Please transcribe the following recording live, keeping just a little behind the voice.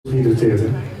niet doteert, hè?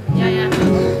 Ja, ja.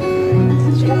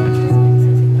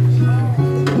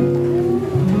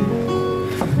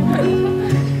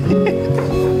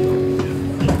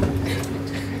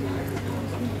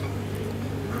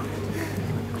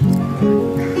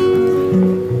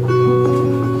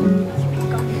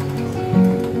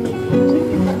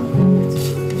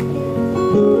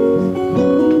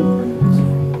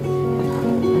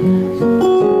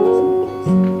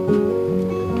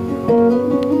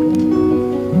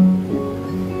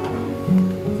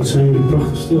 Wat zijn jullie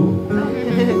prachtig stil.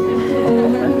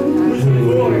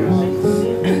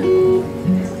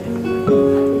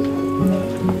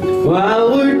 While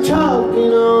we're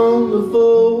talking on the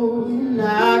phone,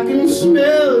 I can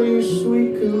smell your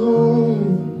sweet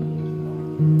cologne.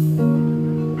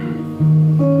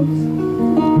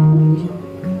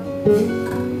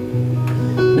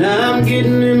 Now I'm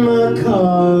getting in my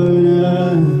car and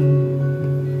I'm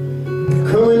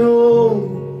coming home.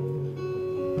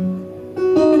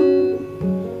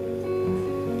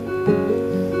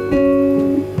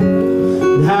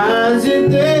 How's it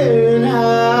there and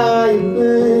how you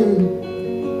been?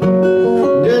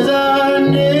 Does our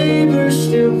neighbor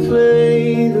still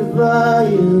play the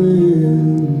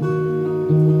violin?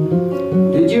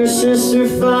 Did your sister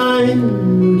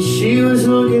find what she was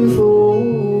looking for?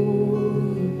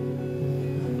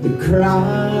 The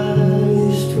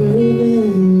Christ within.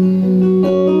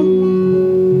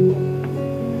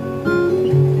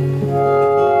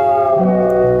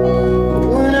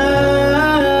 When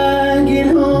I get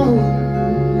home,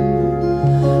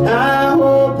 I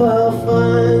hope I'll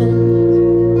find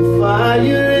the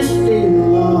fire is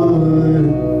still on,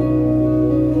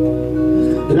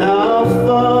 and I'll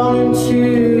fall into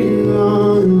your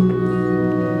arms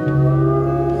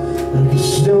like a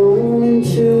stone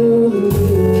into the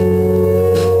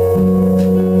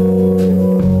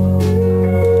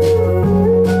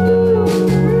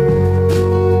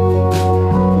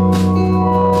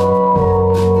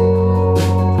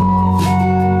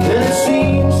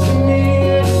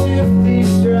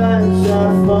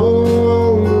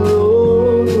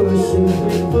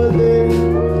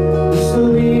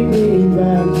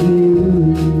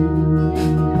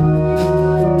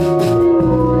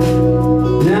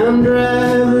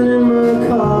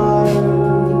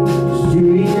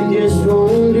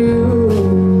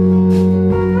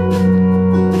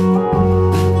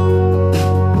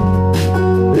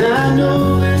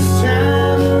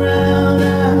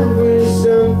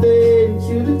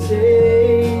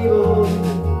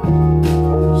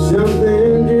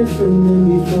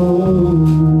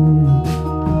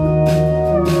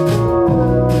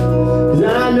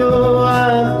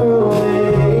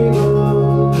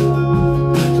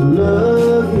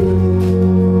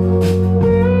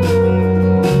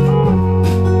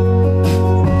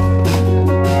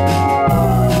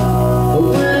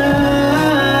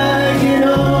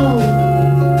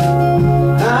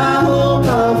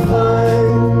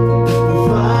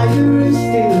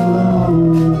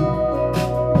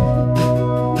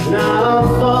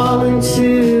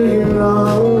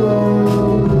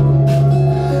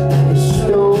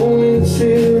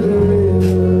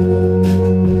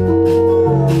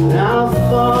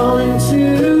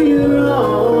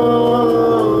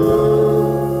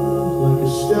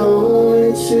stone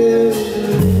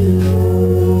into